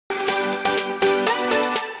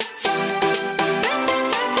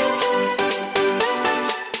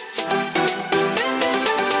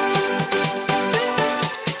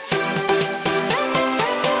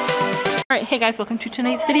Alright, hey guys, welcome to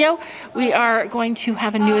tonight's video. We are going to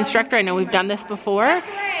have a new instructor. I know we've done this before,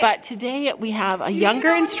 but today we have a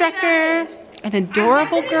younger instructor, an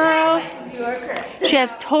adorable girl. She has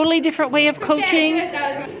a totally different way of coaching,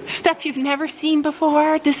 stuff you've never seen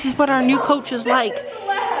before. This is what our new coach is like.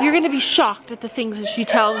 You're going to be shocked at the things that she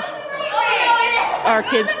tells our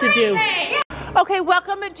kids to do. Okay,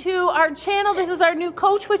 welcome to our channel. This is our new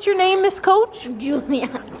coach. What's your name, Miss Coach?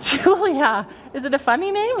 Julia. Julia. Is it a funny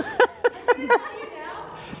name?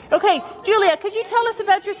 Okay, Julia, could you tell us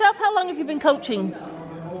about yourself? How long have you been coaching?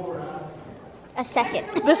 A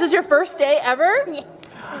second. This is your first day ever? Yes.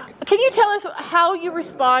 Can you tell us how you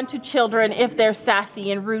respond to children if they're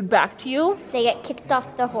sassy and rude back to you? They get kicked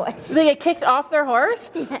off the horse. They get kicked off their horse?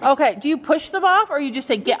 Yeah. Okay, do you push them off or you just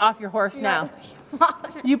say, get off your horse now?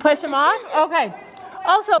 You push them off? Okay.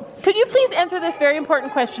 Also, could you please answer this very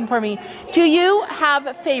important question for me? Do you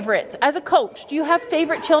have favorites? As a coach, do you have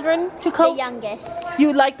favorite children to coach? The youngest.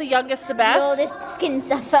 You like the youngest the best? The oldest can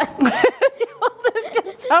suffer. The oldest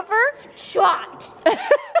can suffer? Trot.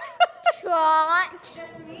 Trot.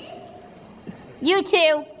 You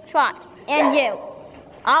two, trot. And you.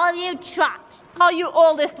 All of you, trot. All you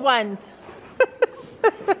oldest ones.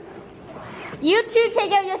 You two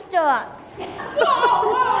take out your stirrups.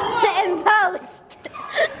 And post.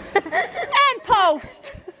 And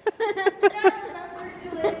post.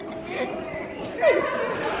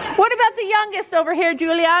 What about the youngest over here,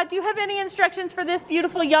 Julia? Do you have any instructions for this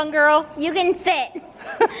beautiful young girl? You can sit.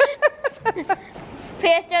 Put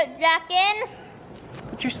your stirrups back in.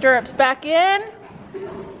 Put your stirrups back in.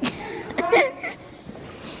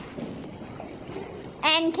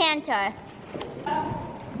 And canter.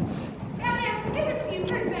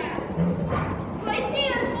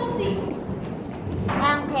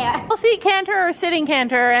 I don't care. Full seat canter or sitting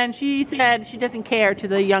canter, and she said she doesn't care to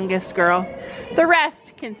the youngest girl. The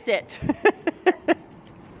rest can sit.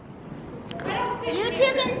 You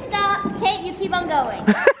two can stop. Kate, you keep on going.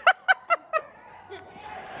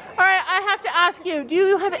 All right, I have to ask you, do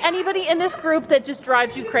you have anybody in this group that just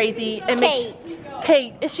drives you crazy? And Kate.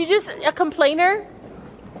 Kate, is she just a complainer?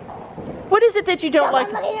 What is it that you don't like?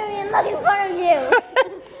 Someone look at me and look in front of you.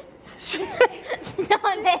 Stop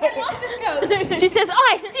it. She says, oh,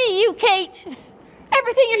 I see you, Kate.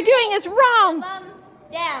 Everything you're doing is wrong. Bum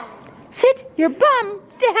down. Sit your bum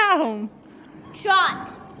down. Trot.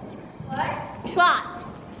 What? Trot.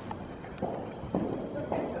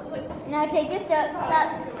 Now take your stirrups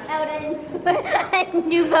out and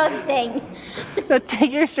do posting. So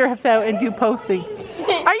take your stirrups out and do posting.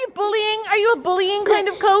 Are you bullying? Are you a bullying kind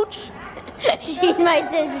of coach? She's my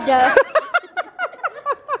sister.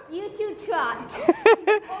 You two trot.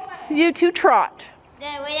 You two trot. The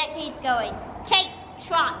way that Kate's going. Kate,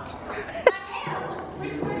 trot.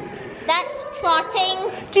 That's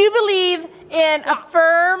trotting. Do you believe in a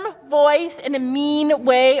firm voice in a mean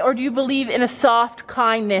way, or do you believe in a soft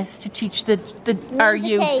kindness to teach our Mean to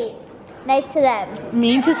youth? Kate. Nice to them.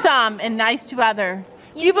 Mean to some and nice to other.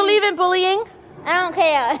 Do you believe in bullying? I don't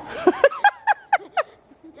care.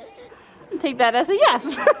 Take that as a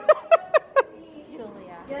yes.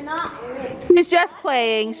 You're not. She's just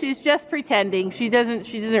playing. She's just pretending. She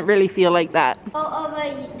doesn't really feel like that. Go over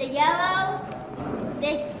the yellow.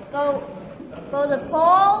 This go the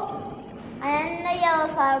poles, and then the yellow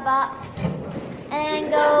flower box, and then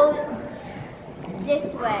go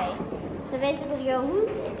this way. So basically go whoop.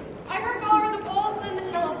 I heard go over the poles and then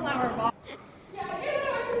the yellow flower box. Yeah, you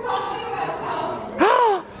know what you're talking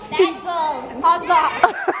about. That goes. Hop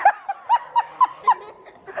off.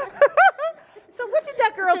 So what did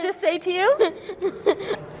that girl just say to you?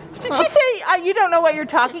 Did she say, you don't know what you're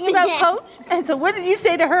talking about, Yes. Coach? And so what did you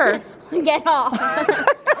say to her? Get off.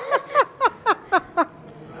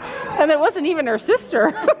 And it wasn't even her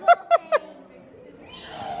sister.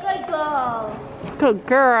 Good girl. Good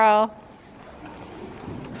girl.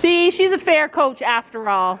 See, she's a fair coach after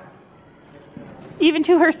all. Even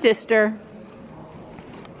to her sister.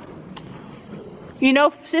 You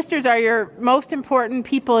know, sisters are your most important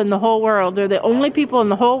people in the whole world. They're the only people in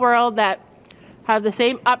the whole world that have the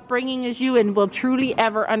same upbringing as you and will truly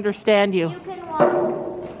ever understand you. You can walk.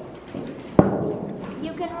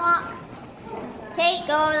 You can walk. Kate,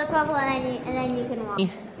 go over the purple and then you can walk.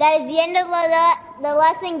 That is the end of the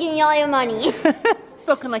lesson. Give me all your money.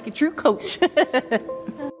 Spoken like a true coach.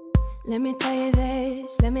 Let me tell you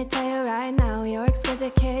this, let me tell you right now, your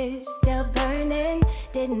exquisite kiss still burning.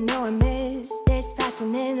 Didn't know I missed this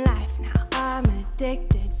passion in life. Now I'm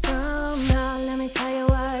addicted somehow. Let me tell you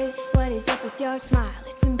what is up with your smile.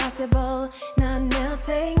 It's impossible, not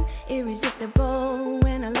melting, irresistible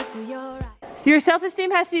when I look through your eyes. Your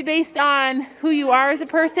self-esteem has to be based on who you are as a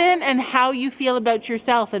person and how you feel about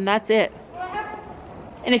yourself, and that's it.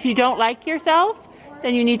 And if you don't like yourself,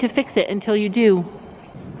 then you need to fix it until you do.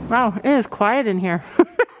 Wow, it is quiet in here.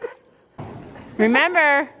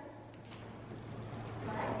 Remember.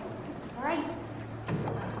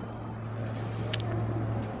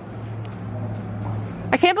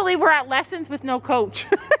 I can't believe we're at lessons with no coach.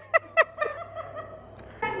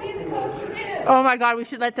 Oh my God, we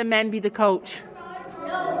should let the men be the coach.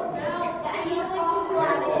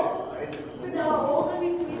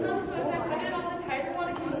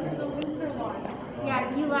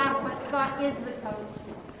 Yeah, you laugh, but Scott is the coach.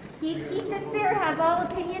 He sits there, has all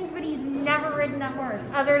opinions, but he's never ridden a horse,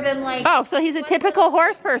 other than like... Oh, so he's a typical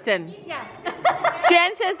horse person. Yeah.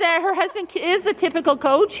 Jen says that her husband is the typical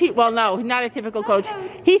coach. Well, no, not a typical coach.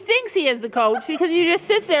 He thinks he is the coach because he just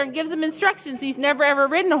sits there and gives them instructions. He's never ever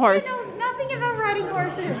ridden a horse. I know nothing about riding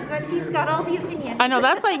horses, but he's got all the opinions. I know,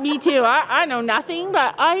 that's like me too. I know nothing,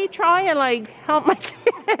 but I try and like help my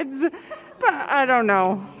kids. But I don't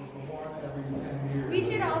know. We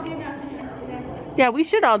should all do nothing today. Yeah, we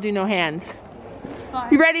should all do no hands. It's fun.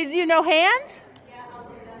 You ready to do no hands? Yeah, I'll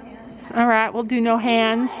do no hands. All right, we'll do no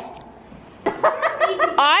hands.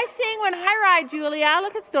 I sing when I ride, Julia.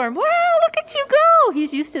 Look at Storm. Wow, look at you go.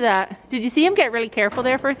 He's used to that. Did you see him get really careful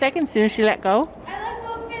there for a second as soon as she let go? I let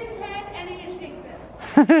go of his head and he just shakes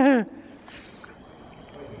it.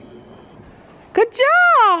 Good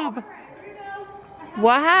job.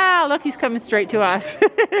 Wow, look, he's coming straight to us.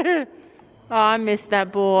 Oh, I missed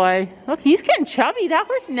that boy. Look, he's getting chubby. That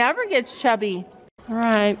horse never gets chubby. All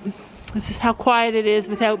right, this is how quiet it is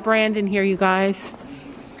without Brandon here, you guys.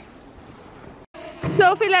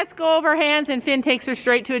 Sophie lets go of her hands and Finn takes her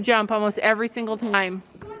straight to a jump almost every single time.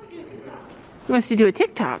 He wants to do a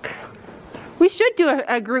TikTok. We should do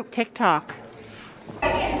a group TikTok.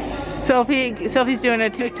 Sophie's doing a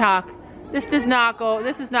TikTok. This is not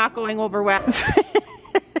going over well.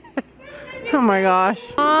 Oh my gosh.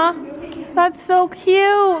 Aw, that's so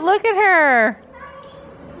cute. Look at her.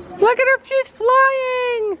 Look at her, she's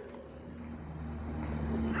flying.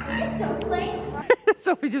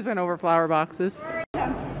 Sophie just went over flower boxes.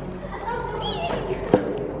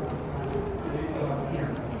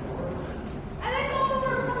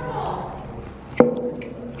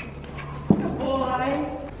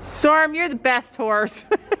 Storm, you're the best horse.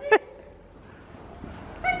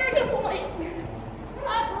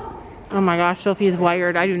 Oh my gosh, Sophie is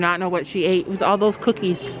wired. I do not know what she ate. It was all those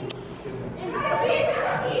cookies.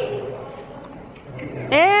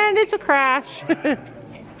 And it's a crash. We'll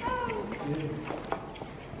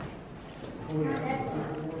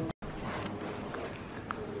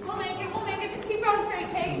make it. Just keep going straight,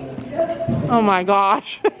 Kate. Oh my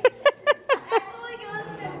gosh.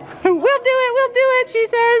 We'll do it, she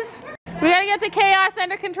says. We gotta get the chaos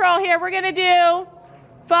under control here. We're gonna do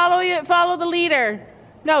follow the leader.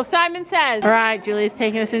 No, Simon says. All right, Julia's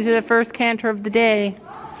taking us into the first canter of the day.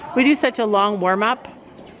 We do such a long warm-up.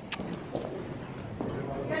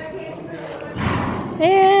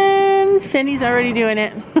 And Finney's already doing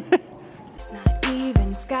it. It's not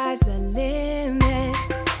even sky's the limit.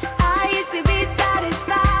 I used to be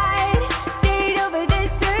satisfied, stayed over the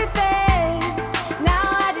surface. Now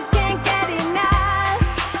I just can't get enough.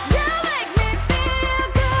 You make me feel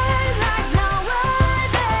good like no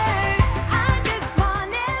other. I just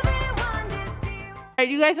want everyone to see. All right,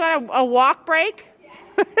 you guys want a walk break?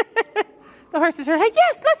 Yes. The horses are like,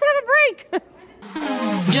 yes, let's have a break.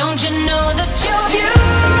 Don't you know that you're beautiful?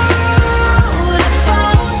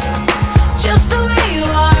 Just the